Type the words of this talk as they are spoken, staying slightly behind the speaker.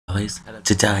Guys,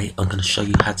 today I'm going to show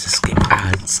you how to skip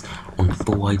ads on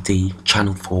Full ID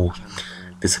Channel 4.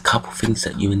 There's a couple things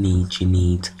that you need. You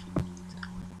need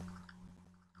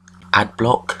ad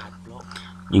block.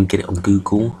 You can get it on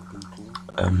Google.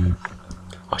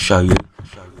 I'll show you.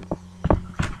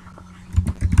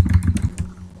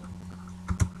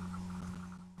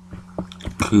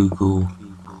 Google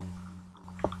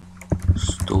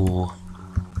Store.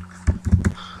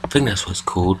 I think that's what it's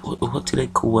called. What do they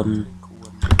call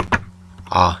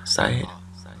is that it?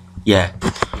 Yeah,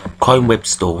 Chrome Web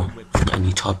Store, and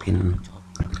you type in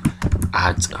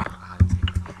ad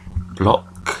block.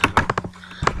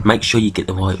 Make sure you get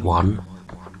the right one.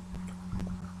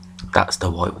 That's the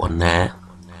right one there.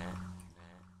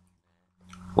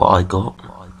 What I got.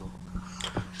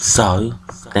 So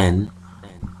then,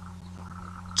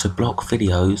 to block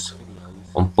videos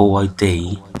on Full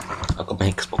ID, I've got my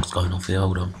Xbox going off here.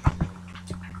 Hold on.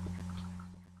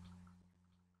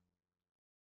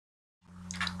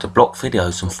 To block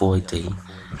videos on Full ID,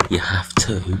 you have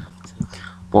to.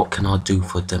 What can I do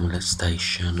for a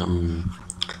demonstration?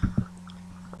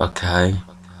 Okay.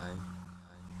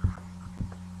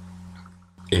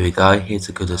 Here we go. Here's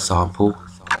a good example.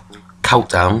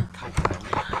 Countdown.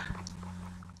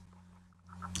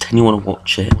 Then you want to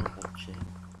watch it.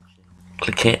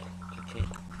 Click it.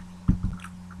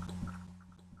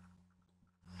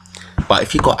 But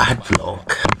if you've got ad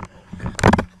block,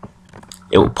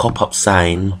 it will pop up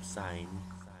saying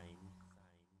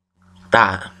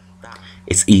that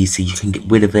it's easy, you can get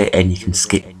rid of it and you can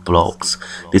skip blocks.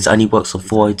 This only works on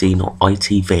Full ID, not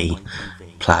ITV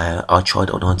player. I tried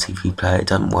it on ITV player, it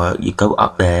doesn't work. You go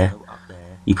up there,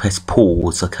 you press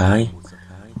pause, okay?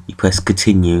 You press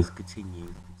continue.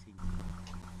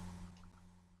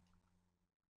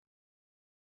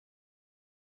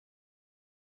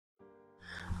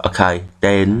 Okay,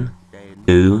 then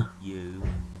you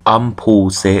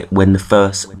unpause it when the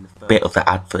first bit of the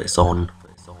advert is on.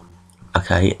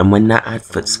 Okay, and when that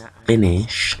advert's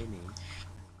finished,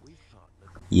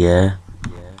 yeah,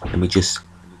 let me just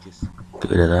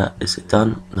get rid of that. Is it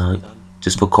done? No,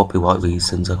 just for copyright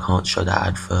reasons I can't show that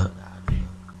advert.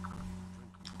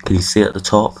 Can you see it at the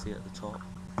top?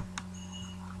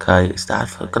 Okay, is the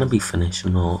advert gonna be finished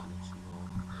or not?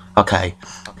 Okay,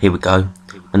 here we go.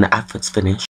 When the advert's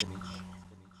finished, it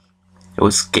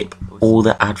will skip all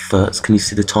the adverts. Can you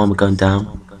see the timer going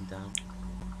down?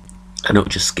 And it will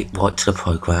just skip right to the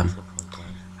program.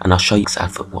 And I'll show you this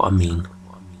advert what I mean.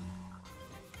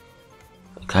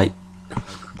 Okay,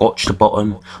 watch the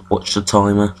bottom, watch the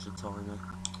timer.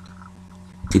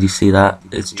 Did you see that?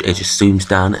 It just zooms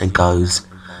down and goes.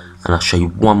 And I'll show you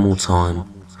one more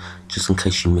time, just in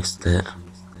case you missed it.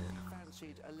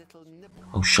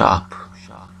 Oh, shut up.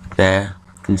 There,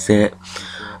 can you see it?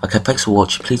 Okay, thanks for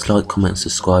watching. Please like, comment and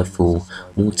subscribe for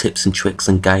more tips and tricks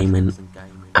and gaming.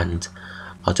 And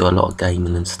I do a lot of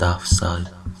gaming and stuff, so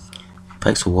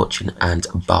thanks for watching and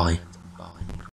bye.